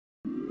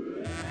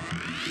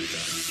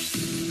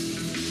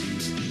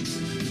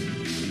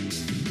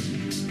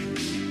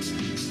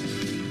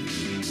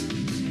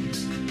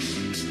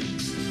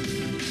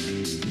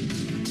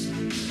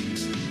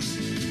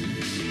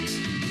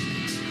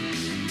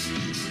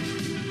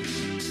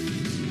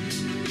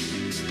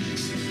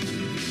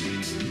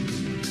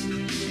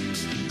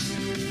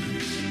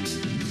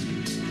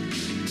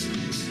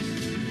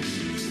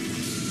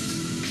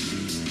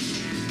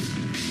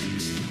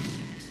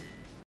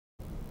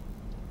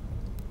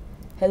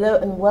Hello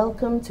and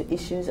welcome to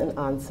Issues and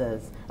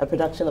Answers, a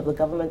production of the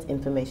Government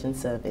Information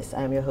Service.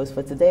 I am your host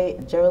for today,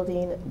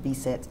 Geraldine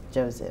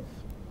Bisctette-Joseph.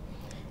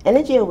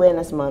 Energy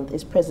Awareness Month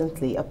is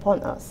presently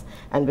upon us,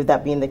 and with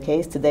that being the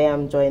case, today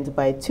I'm joined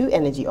by two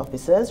energy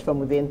officers from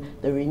within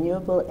the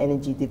Renewable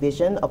Energy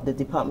Division of the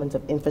Department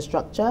of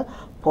Infrastructure,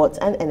 Ports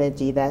and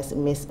Energy. That's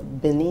Ms.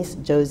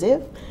 Benise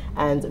Joseph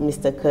and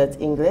Mr. Kurt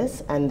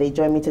Inglis, and they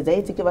join me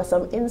today to give us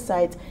some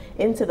insight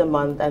into the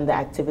month and the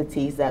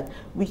activities that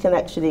we can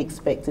actually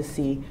expect to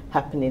see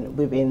happening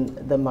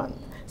within the month.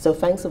 So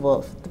first of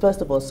all,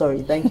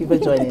 thank you for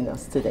joining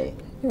us today.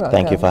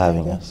 Thank you for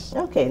having us.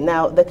 Okay,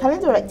 now the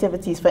calendar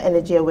activities for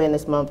Energy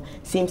Awareness Month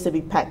seems to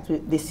be packed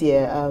this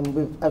year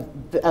with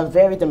a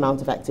varied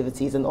amount of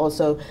activities, and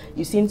also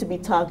you seem to be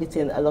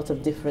targeting a lot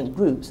of different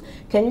groups.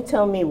 Can you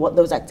tell me what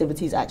those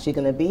activities are actually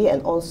going to be,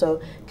 and also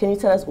can you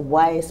tell us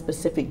why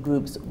specific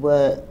groups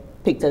were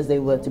picked as they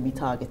were to be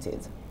targeted?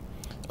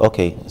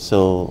 Okay,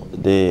 so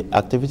the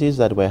activities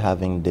that we're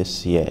having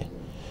this year,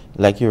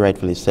 like you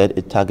rightfully said,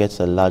 it targets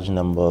a large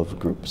number of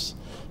groups.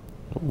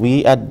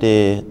 We at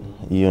the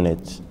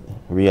unit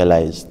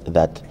realized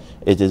that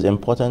it is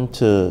important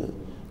to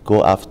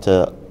go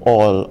after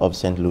all of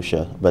St.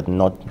 Lucia, but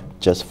not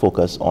just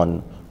focus on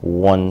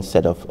one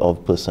set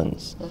of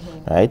persons,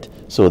 right?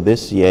 So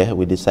this year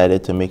we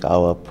decided to make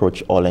our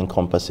approach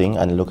all-encompassing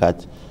and look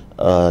at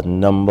a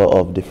number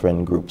of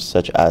different groups,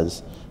 such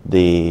as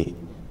the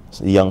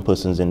young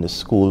persons in the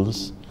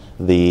schools,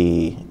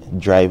 the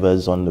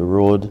drivers on the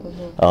road,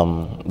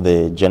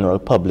 the general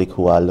public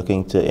who are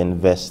looking to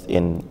invest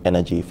in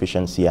energy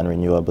efficiency and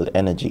renewable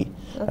energy,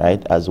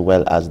 right, as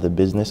well as the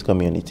business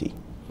community.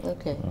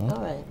 Okay,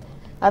 all right.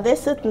 Are there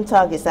certain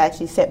targets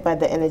actually set by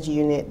the Energy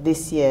Unit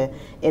this year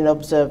in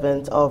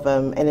observance of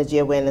Energy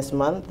Awareness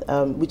Month,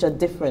 which are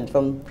different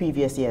from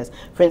previous years?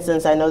 For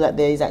instance, I know that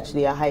there is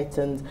actually a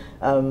heightened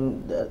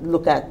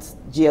look at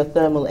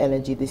geothermal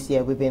energy this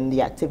year within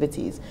the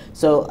activities.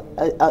 So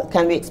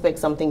can we expect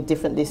something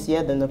different this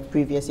year than the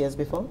previous years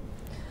before?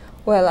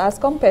 Well, as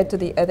compared to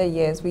the other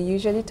years, we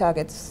usually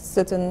target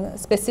certain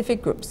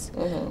specific groups.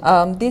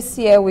 This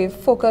year, we've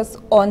focused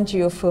on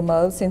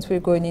geothermal since we're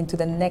going into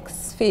the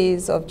next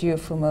phase of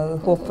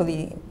geothermal,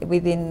 hopefully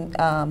within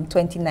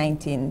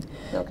 2019.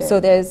 Okay. So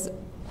there's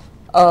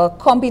a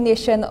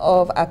combination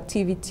of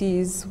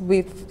activities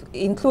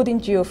including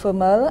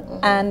geothermal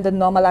and the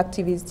normal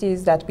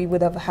activities that we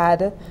would have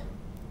had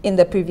in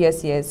the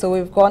previous years. So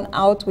we've gone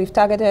out, we've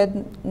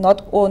targeted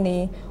not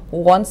only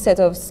one set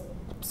of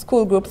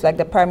school groups like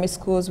the primary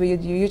schools. We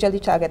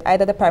usually target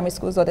either the primary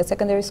schools or the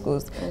secondary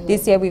schools.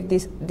 This year we've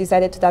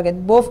decided to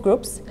target both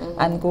groups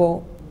and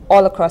go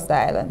all across the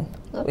island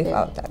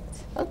without that.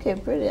 Okay,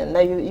 brilliant. Now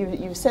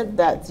you've said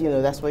that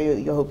that's what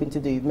you're hoping to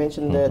do. You've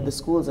mentioned the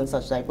schools and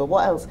such like, but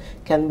what else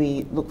can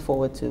we look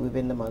forward to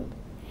within the month?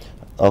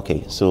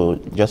 Okay, so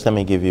just let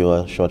me give you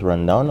a short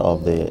rundown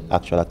of the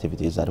actual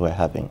activities that we're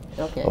having.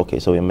 Okay,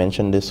 so we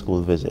mentioned the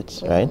school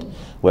visits, right?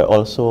 We're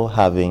also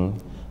having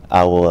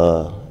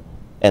our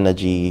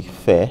energy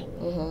fair,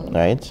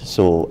 right?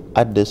 So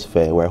at this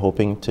fair, we're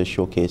hoping to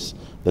showcase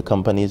the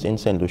companies in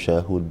St.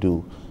 Lucia who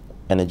do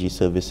energy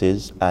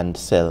services and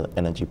sell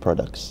energy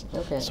products.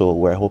 So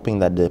we're hoping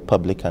that the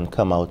public can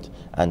come out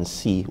and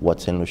see what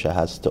St. Lucia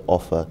has to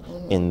offer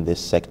in this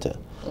sector.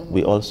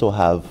 We also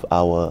have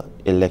our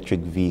electric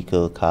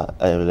vehicle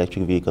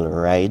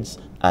rides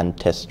and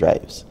test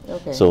drives.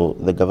 So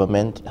the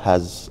government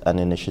has an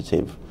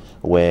initiative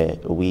where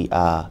we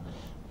are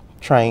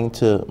trying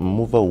to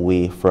move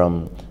away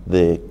from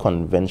the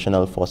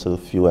conventional fossil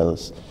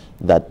fuels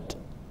that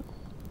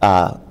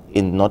are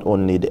in not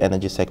only the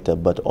energy sector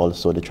but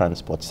also the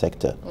transport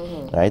sector,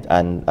 right?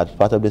 And as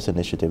part of this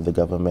initiative, the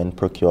government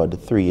procured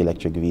 3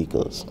 electric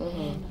vehicles,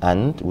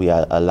 and we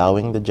are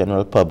allowing the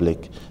general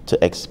public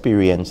to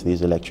experience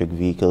these electric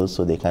vehicles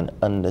so they can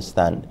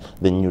understand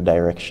the new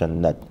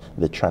direction that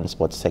the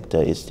transport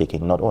sector is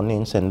taking, not only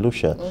in St.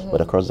 Lucia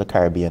but across the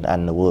Caribbean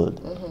and the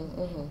world.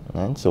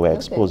 Right? So we're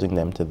exposing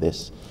them to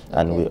this.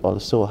 And we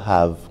also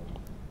have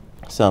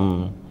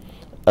some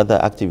other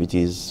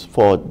activities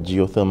for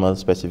geothermal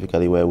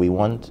specifically, where we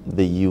want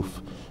the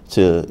youth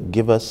to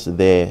give us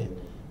their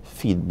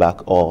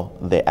feedback or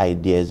their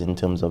ideas in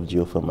terms of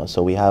geothermal.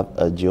 So we have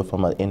a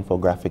geothermal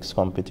infographics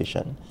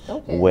competition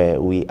where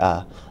we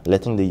are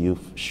letting the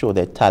youth show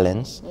their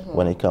talents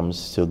when it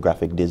comes to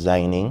graphic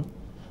designing,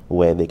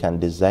 where they can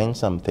design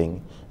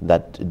something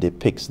that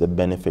depicts the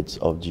benefits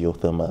of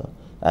geothermal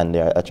and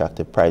there are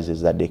attractive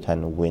prizes that they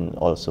can win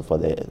also for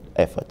their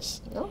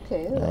efforts.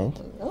 Okay. Right?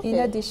 Okay. In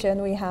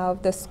addition, we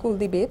have the school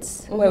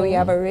debates, where we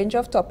have a range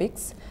of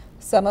topics.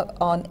 Some are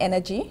on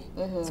energy,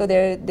 so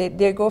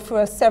they go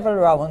through several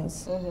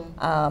rounds,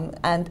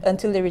 and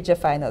until they reach the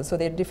final. So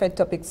there are different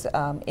topics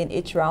in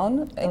each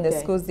round in the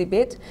schools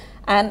debate.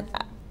 And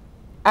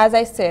as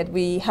I said,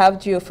 we have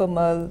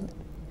geothermal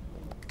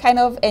kind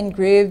of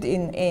engraved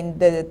in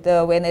the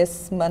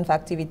Awareness Month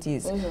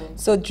activities.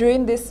 So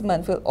during this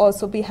month, we'll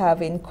also be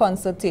having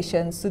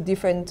consultations to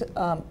different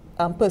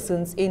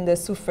persons in the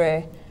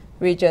Soufrière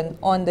region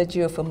on the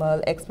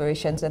geothermal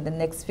explorations and the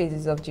next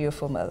phases of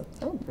geothermal.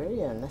 Oh,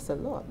 brilliant. That's a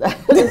lot.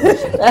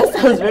 That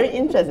sounds very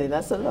interesting.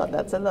 That's a lot.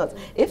 That's a lot.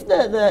 If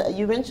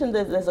you mentioned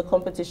that there's a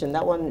competition,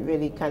 that one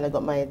really kind of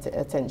got my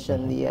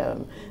attention,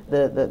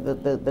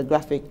 the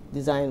graphic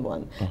design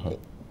one.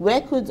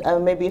 Where could,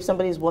 maybe if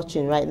somebody's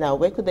watching right now,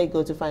 where could they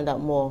go to find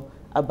out more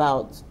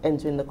about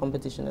entering the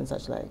competition and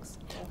such likes?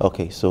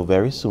 Okay, so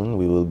very soon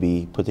we will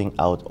be putting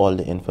out all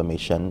the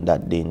information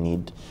that they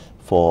need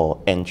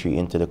for entry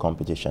into the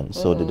competition.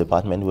 So the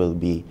department will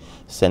be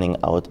sending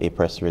out a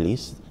press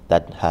release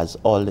that has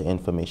all the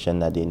information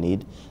that they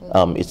need.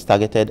 It's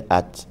targeted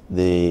at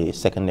the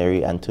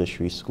secondary and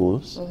tertiary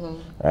schools,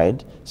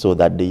 right? So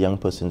that the young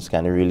persons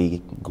can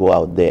really go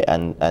out there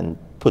and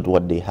put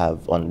what they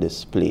have on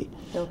display,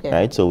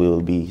 right? So we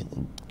will be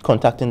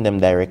contacting them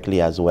directly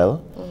as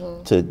well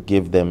to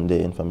give them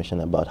the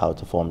information about how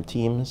to form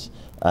teams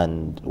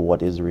and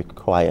what is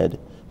required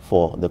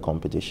for the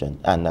competition,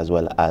 and as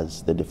well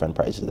as the different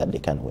prizes that they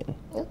can win.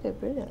 Okay,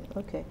 brilliant.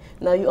 Okay.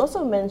 Now, you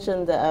also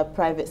mentioned the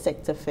private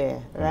sector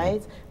fair,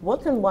 right?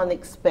 What can one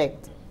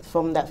expect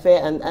from that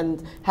fair,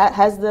 and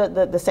has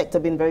the sector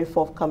been very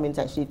forthcoming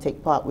to actually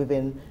take part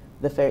within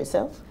the fair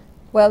itself?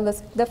 Well,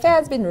 the fair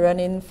has been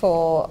running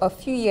for a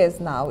few years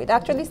now. It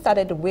actually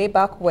started way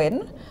back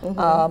when,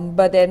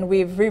 but then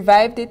we've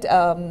revived it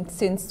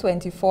since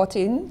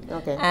 2014,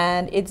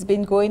 and it's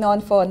been going on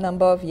for a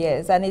number of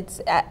years, and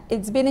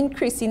it's been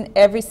increasing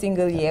every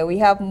single year. We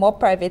have more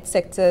private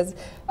sectors,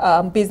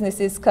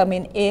 businesses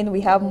coming in.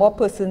 We have more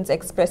persons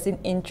expressing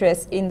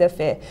interest in the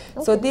fair.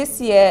 So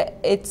this year,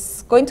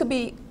 it's going to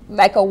be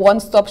like a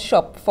one-stop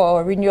shop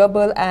for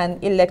renewable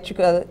and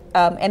electrical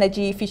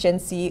energy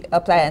efficiency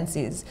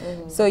appliances.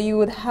 So you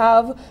would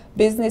have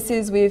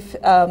businesses with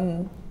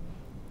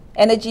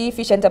energy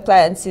efficient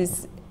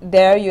appliances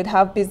there. You'd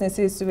have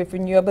businesses with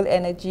renewable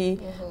energy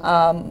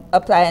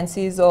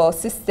appliances or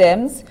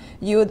systems.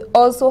 You would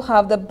also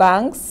have the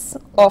banks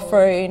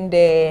offering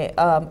the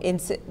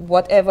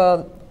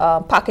whatever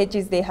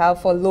packages they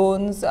have for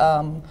loans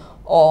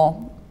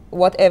or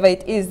whatever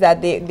it is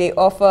that they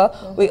offer.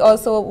 We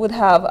also would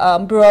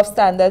have Bureau of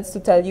Standards to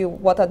tell you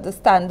what are the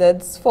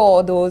standards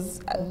for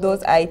those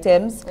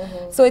items.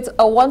 So it's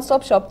a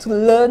one-stop shop to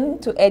learn,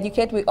 to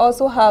educate. We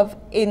also have,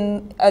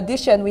 in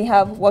addition, we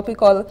have what we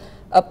call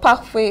a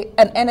pathway,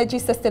 an energy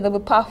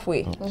sustainable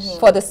pathway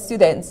for the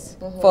students,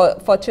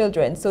 for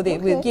children. So they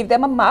will give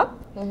them a map,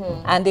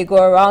 and they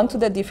go around to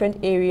the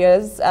different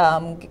areas,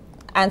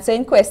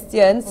 answering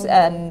questions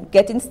and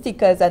getting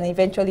stickers, and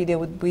eventually they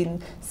would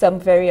win some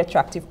very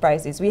attractive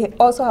prizes. We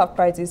also have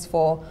prizes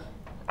for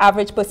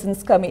average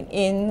persons coming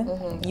in.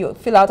 You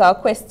fill out our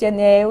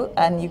questionnaire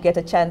and you get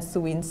a chance to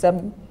win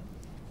some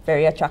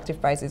very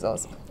attractive prizes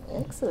also.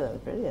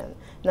 Excellent, brilliant.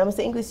 Now, Mr.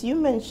 Inglis, you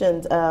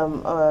mentioned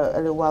a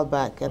little while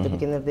back at the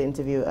beginning of the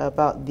interview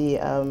about the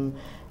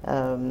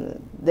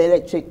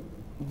electric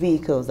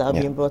vehicles that are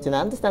being brought in.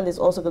 I understand there's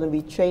also going to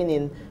be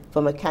training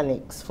for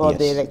mechanics for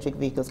the electric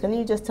vehicles. Can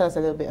you just tell us a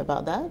little bit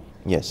about that?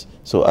 Yes.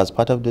 So as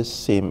part of this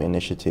same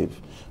initiative,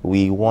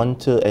 we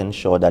want to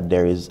ensure that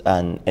there is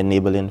an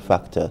enabling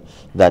factor,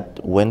 that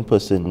when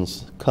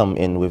persons come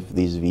in with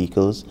these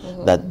vehicles,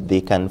 that they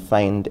can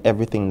find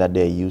everything that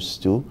they're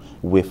used to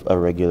with a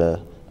regular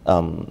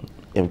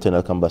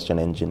internal combustion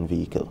engine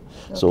vehicle.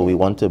 So we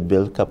want to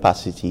build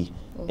capacity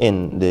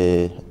in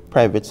the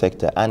private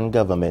sector and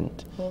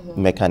government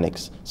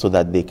mechanics so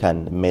that they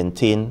can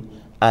maintain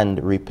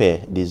and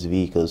repair these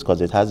vehicles, because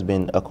it has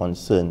been a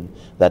concern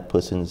that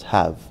persons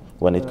have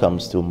when it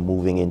comes to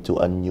moving into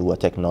a newer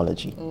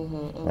technology.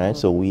 Right?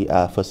 So we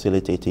are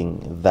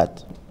facilitating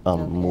that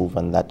move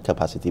and that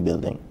capacity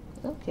building.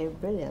 Okay,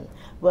 brilliant.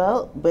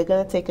 Well, we're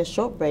going to take a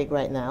short break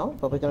right now,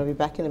 but we're going to be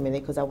back in a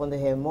minute because I want to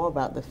hear more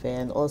about the fair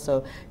and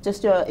also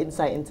just your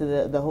insight into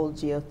the whole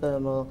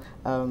geothermal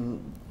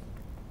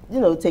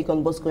take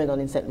on what's going on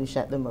in St. Lucia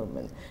at the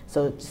moment.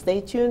 So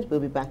stay tuned, we'll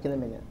be back in a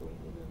minute.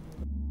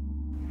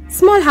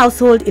 Small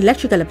household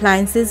electrical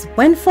appliances,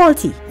 when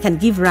faulty, can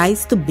give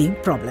rise to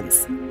big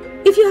problems.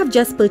 If you have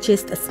just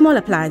purchased a small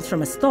appliance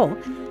from a store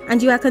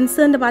and you are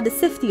concerned about the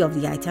safety of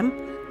the item,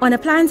 or an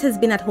appliance has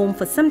been at home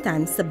for some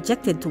time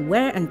subjected to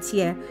wear and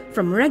tear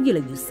from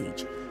regular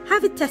usage,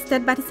 have it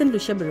tested by the St.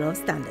 Lucia Bureau of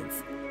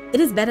Standards. It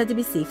is better to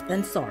be safe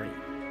than sorry.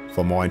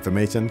 For more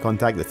information,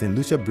 contact the St.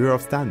 Lucia Bureau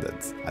of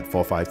Standards at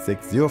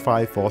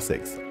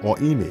 456-0546 or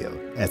email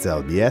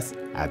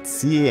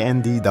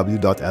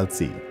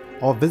slbs@candw.lc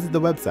or visit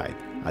the website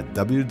at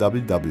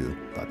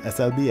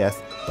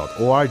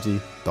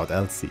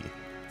www.slbs.org.lc.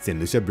 St.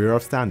 Lucia Bureau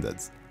of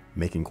Standards,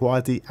 making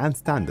quality and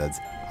standards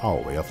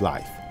our way of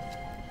life.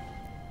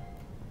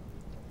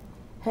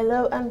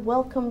 Hello and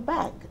welcome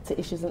back to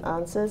Issues and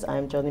Answers.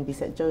 I'm Geraldine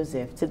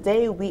Bisctette-Joseph.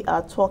 Today we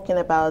are talking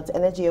about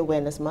Energy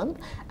Awareness Month,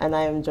 and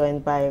I am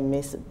joined by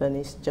Miss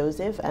Benise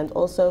Joseph and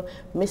also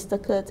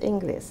Mr. Kurt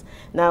Inglis.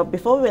 Now,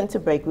 before we went to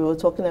break, we were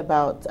talking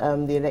about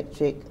the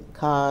electric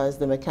cars,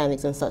 the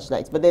mechanics and such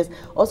likes, but there's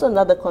also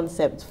another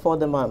concept for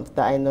the month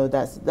that I know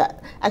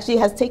that actually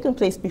has taken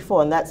place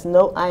before, and that's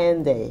No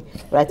Iron Day,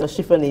 right, or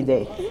Chiffony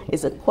Day.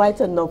 It's quite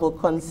a novel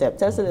concept.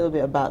 Tell us a little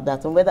bit about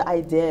that and where the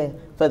idea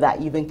for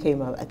that even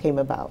came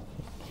about.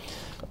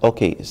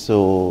 Okay,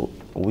 so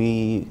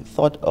we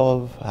thought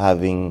of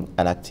having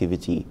an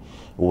activity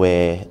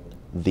where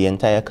the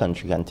entire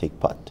country can take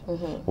part,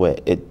 where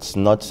it's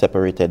not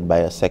separated by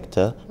a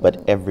sector,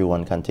 but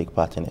everyone can take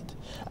part in it.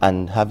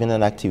 And having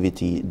an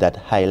activity that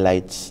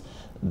highlights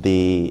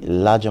the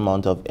large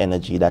amount of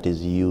energy that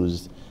is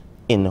used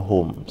in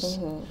homes.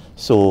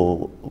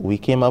 So we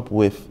came up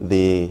with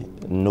the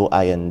No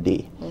Iron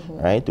Day,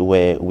 right,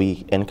 where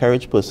we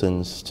encourage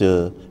persons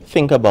to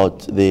think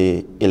about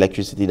the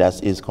electricity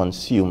that is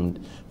consumed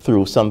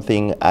through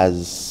something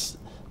as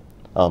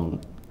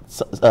an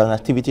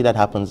activity that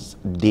happens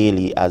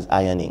daily as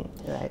ironing,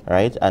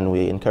 right? And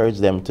we encourage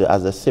them to,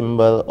 as a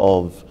symbol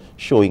of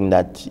showing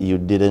that you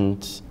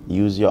didn't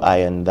use your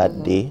iron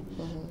that day,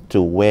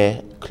 to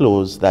wear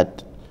clothes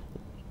that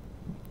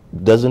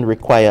doesn't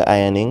require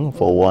ironing,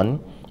 for one,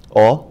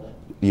 or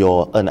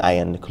your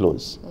unironed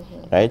clothes,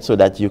 right? So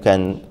that you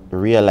can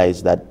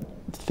realize that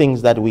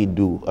things that we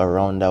do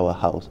around our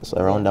house,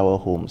 around our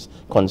homes,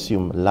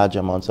 consume large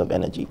amounts of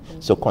energy.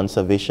 So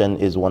conservation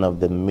is one of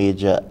the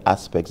major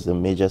aspects, the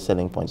major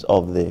selling points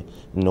of the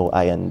No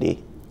Iron Day.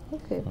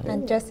 Okay,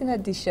 and just in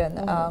addition,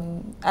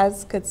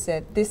 as Kurt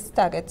said, this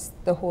targets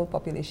the whole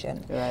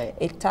population. Right.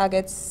 It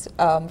targets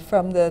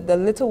from the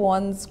little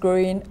ones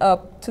growing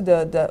up to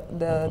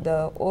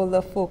the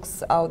older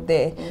folks out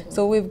there.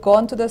 So we've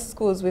gone to the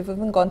schools, we've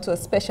even gone to a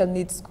special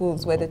needs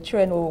schools where the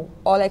children were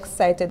all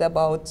excited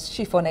about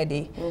Chiffony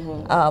Day.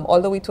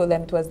 Although we told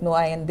them it was No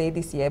Iron Day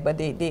this year, but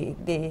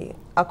they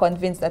are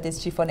convinced that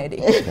it's Chiffony Day.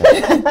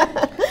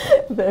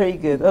 Very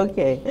good,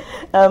 okay.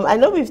 I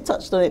know we've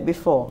touched on it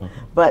before,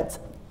 but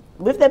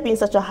with there being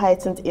such a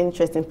heightened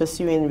interest in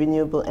pursuing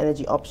renewable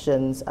energy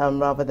options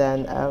rather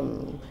than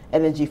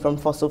energy from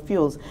fossil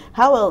fuels,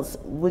 how else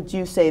would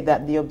you say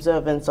that the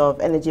observance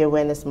of Energy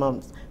Awareness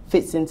Month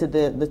fits into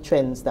the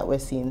trends that we're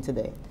seeing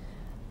today?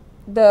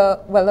 The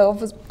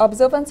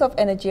observance of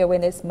Energy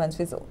Awareness Month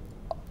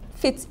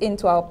fits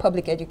into our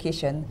public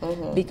education,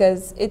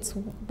 because it's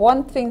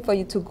one thing for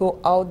you to go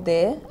out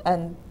there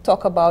and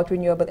talk about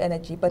renewable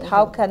energy, but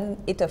how can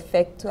it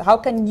affect, how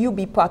can you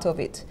be part of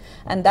it?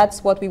 And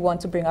that's what we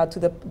want to bring out to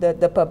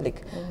the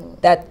public,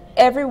 that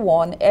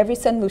everyone, every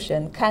St.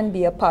 Lucian can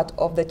be a part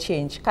of the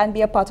change, can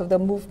be a part of the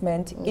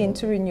movement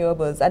into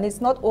renewables. And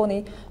it's not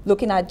only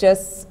looking at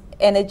just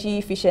energy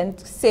efficient,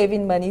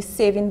 saving money,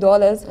 saving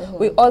dollars.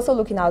 We're also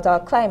looking at our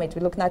climate.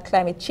 We're looking at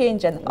climate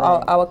change and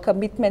our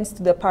commitments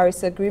to the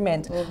Paris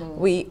Agreement.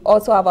 We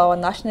also have our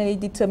nationally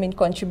determined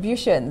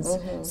contributions.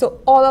 So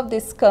all of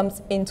this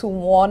comes into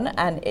one,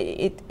 and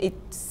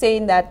it's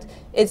saying that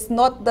it's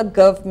not the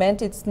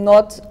government, it's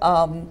not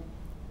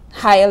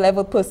higher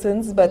level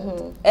persons, but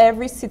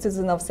every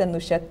citizen of St.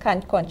 Lucia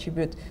can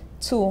contribute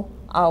to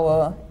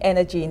our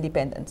energy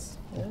independence.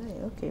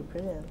 Okay,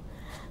 brilliant.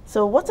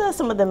 So what are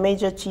some of the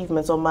major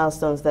achievements or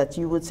milestones that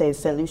you would say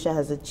St. Lucia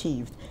has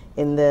achieved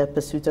in the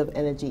pursuit of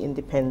energy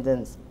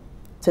independence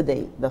to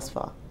date, thus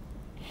far?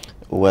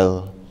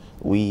 Well,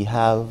 we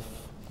have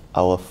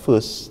our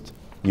first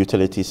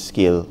utility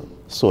scale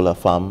solar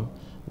farm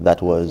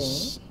that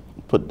was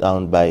put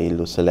down by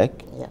Lucia,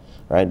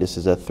 right? This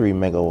is a 3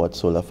 megawatt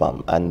solar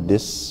farm, and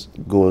this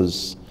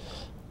goes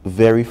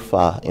very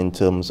far in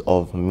terms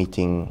of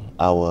meeting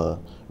our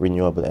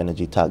renewable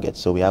energy targets.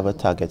 So we have a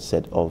target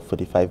set of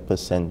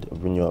 45%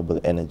 renewable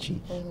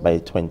energy by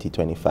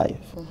 2025,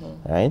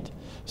 right?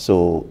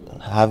 So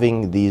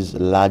having these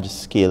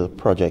large-scale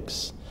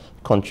projects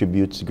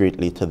contributes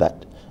greatly to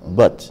that.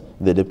 But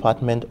the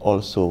department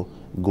also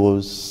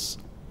goes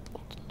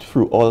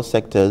through all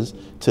sectors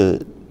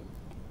to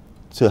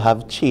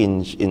have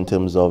change in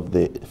terms of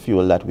the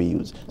fuel that we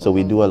use. So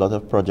we do a lot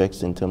of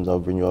projects in terms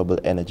of renewable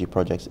energy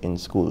projects in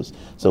schools.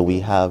 So we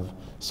have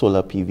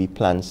solar PV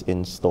plants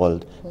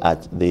installed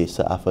at the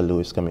Sir Arthur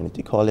Lewis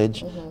Community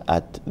College,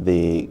 at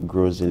the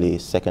Grosley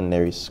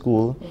Secondary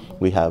School.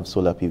 We have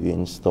solar PV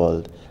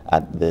installed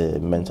at the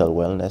Mental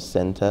Wellness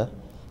Center,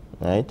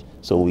 right?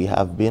 So we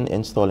have been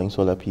installing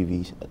solar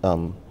PV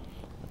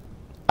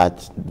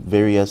at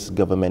various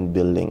government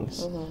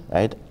buildings,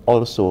 right?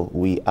 also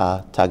we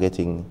are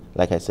targeting,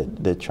 like I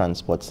said, the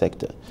transport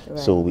sector. Right.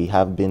 So we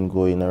have been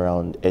going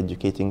around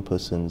educating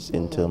persons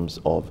in terms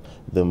of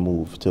the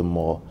move to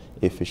more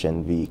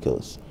efficient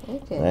vehicles.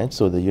 Okay. Right?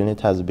 So the unit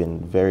has been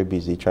very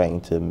busy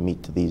trying to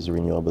meet these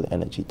renewable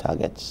energy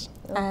targets.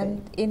 Okay.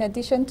 And in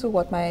addition to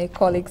what my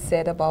colleague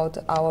said about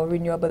our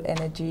renewable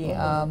energy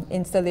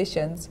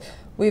installations,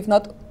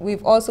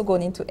 we've also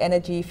gone into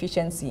energy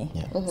efficiency.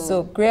 Yeah.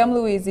 So Graham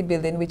Louise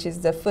building, which is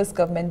the first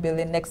government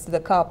building next to the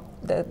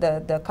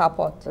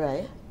carport,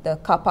 right? The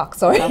car park,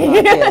 sorry. Car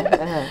park,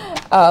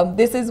 yeah.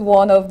 This is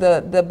one of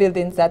the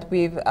buildings that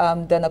we've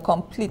done a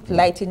complete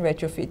lighting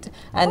retrofit,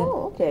 and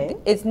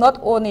it's not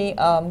only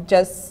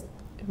just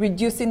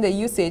reducing the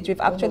usage, we've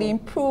actually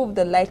improved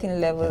the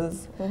lighting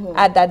levels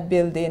at that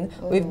building.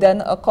 We've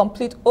done a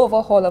complete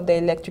overhaul of the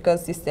electrical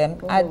system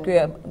at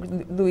Graham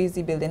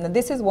Louise building, and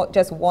this is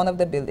just one of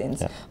the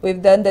buildings. Yeah.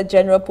 We've done the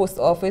general post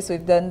office,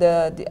 we've done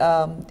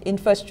the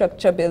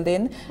infrastructure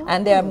building,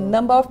 and there are a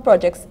number of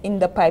projects in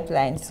the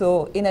pipeline.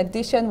 So in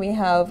addition, we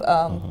have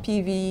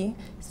PV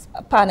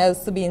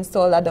panels to be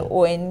installed at the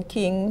Owen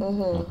King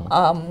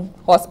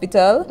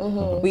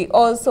Hospital. We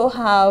also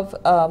have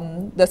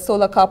the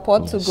solar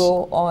carport to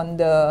go on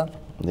the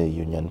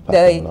Union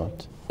parking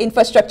lot.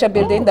 Infrastructure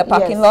building, the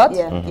parking lot.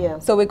 Yeah,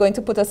 So we're going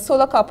to put a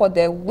solar carport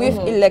there with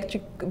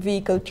electric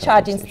vehicle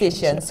charging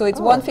stations. So it's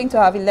one thing to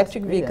have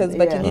electric vehicles,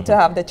 but you need to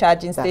have the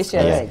charging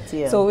stations.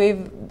 So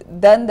we've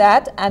done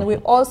that, and we're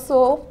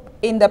also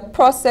in the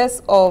process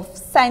of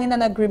signing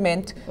an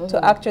agreement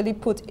to actually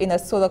put in a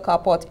solar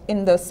carport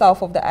in the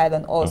south of the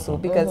island also,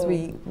 because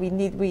we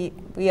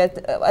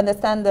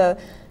understand the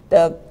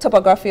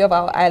topography of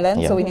our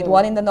island, so we need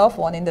one in the north,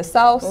 one in the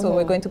south, so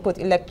we're going to put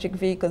electric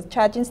vehicle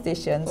charging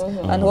stations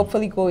and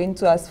hopefully go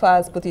into as far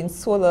as putting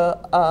solar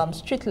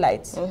street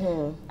lights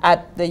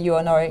at the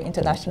UNR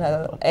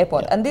International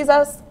Airport. And these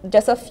are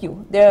just a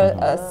few. There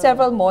are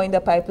several more in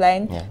the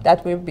pipeline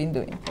that we've been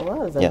doing.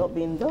 Well, is that not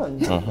being done?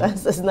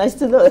 That's nice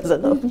to know. Is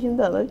that not being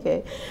done?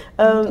 Okay.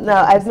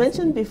 Now, I've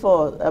mentioned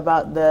before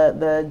about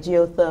the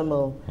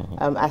geothermal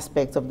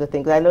aspect of the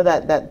thing. I know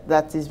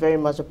that is very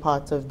much a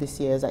part of this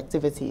year's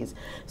activities.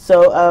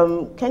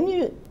 So can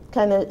you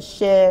kind of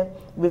share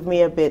with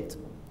me a bit,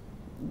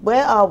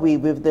 where are we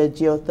with the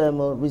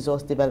geothermal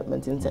resource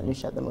development in St.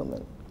 Lucia at the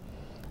moment?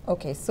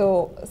 Okay,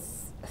 so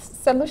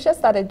St. Lucia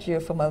started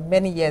geothermal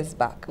many years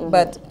back,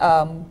 but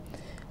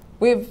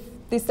we've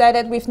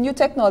decided with new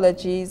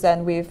technologies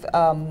and with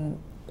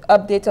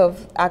update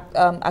of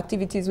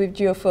activities with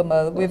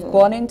geothermal, we've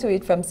gone into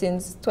it from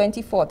since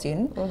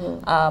 2014.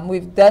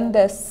 We've done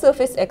the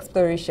surface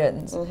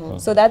explorations.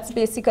 So that's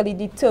basically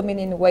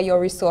determining where your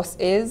resource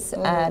is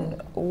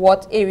and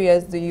what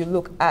areas do you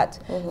look at.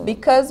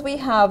 Because we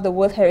have the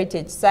World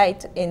Heritage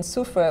Site in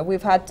Soufrière,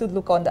 we've had to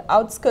look on the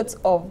outskirts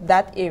of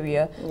that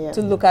area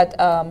to look at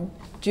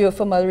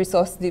geothermal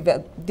resource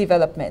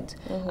development.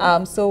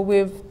 So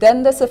we've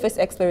done the surface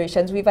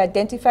explorations. We've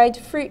identified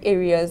 3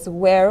 areas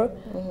where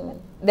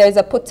there's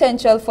a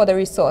potential for the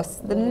resource.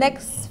 The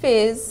next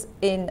phase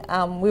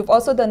we've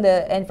also done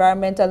the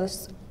environmental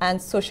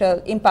and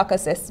social impact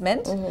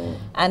assessment.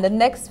 And the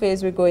next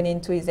phase we're going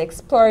into is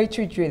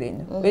exploratory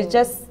drilling. We're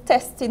just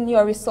testing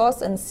your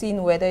resource and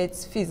seeing whether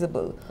it's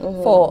feasible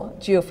for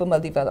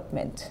geothermal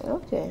development.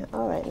 Okay,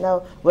 all right.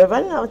 Now, we're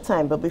running out of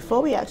time, but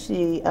before we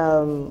actually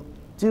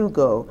do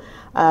go,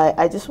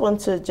 I just want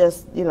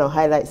to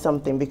highlight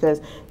something, because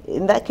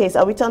in that case,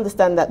 are we to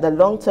understand that the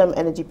long-term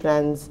energy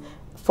plans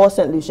for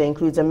St. Lucia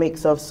includes a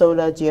mix of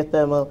solar,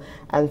 geothermal,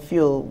 and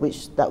fuel,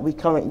 that we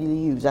currently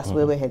use? That's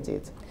where we're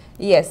headed.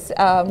 Yes,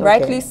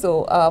 rightly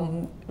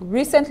so.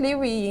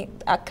 Recently,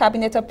 our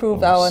cabinet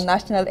approved our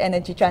National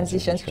Energy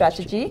Transition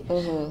Strategy,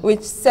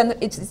 which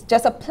it's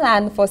just a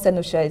plan for St.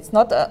 Lucia. It's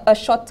not a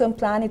short-term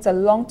plan, it's a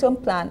long-term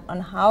plan on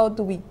how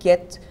do we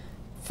get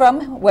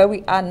from where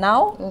we are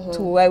now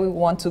to where we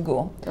want to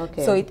go.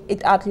 Okay. So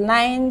it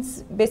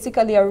outlines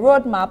basically a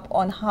roadmap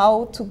on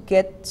how to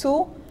get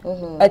to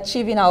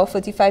achieving our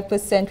 45%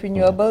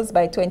 renewables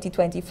by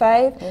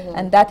 2025,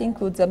 and that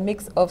includes a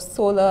mix of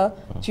solar,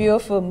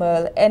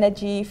 geothermal,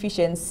 energy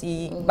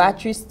efficiency,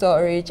 battery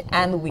storage,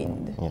 and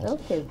wind. Yes.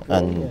 Okay,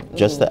 and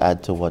just to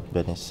add to what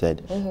Benise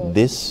said,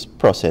 this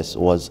process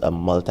was a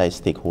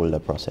multi-stakeholder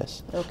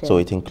process. Okay. So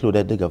it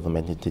included the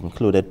government, it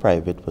included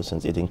private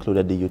persons, it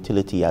included the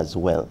utility as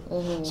well.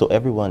 So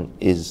everyone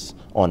is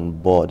on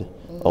board,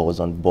 or was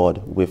on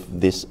board with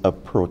this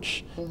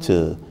approach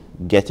to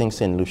getting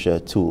St. Lucia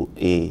to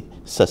a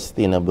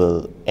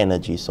sustainable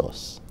energy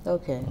source.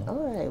 Okay, all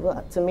right.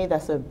 Well, to me,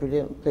 that's a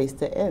brilliant place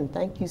to end.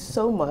 Thank you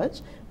so much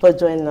for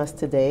joining us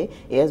today.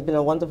 It has been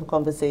a wonderful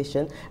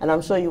conversation, and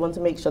I'm sure you want to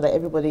make sure that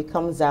everybody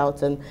comes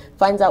out and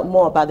finds out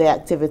more about the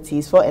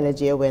activities for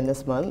Energy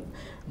Awareness Month.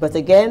 But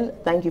again,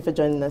 thank you for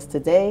joining us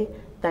today.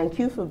 Thank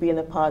you for being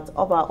a part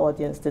of our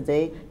audience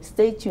today.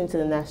 Stay tuned to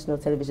the National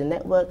Television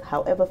Network.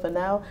 However, for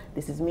now,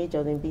 this is me,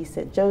 Geraldine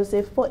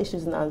Bisctette-Joseph, for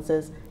Issues and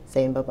Answers,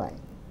 saying bye-bye.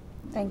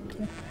 Thank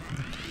you.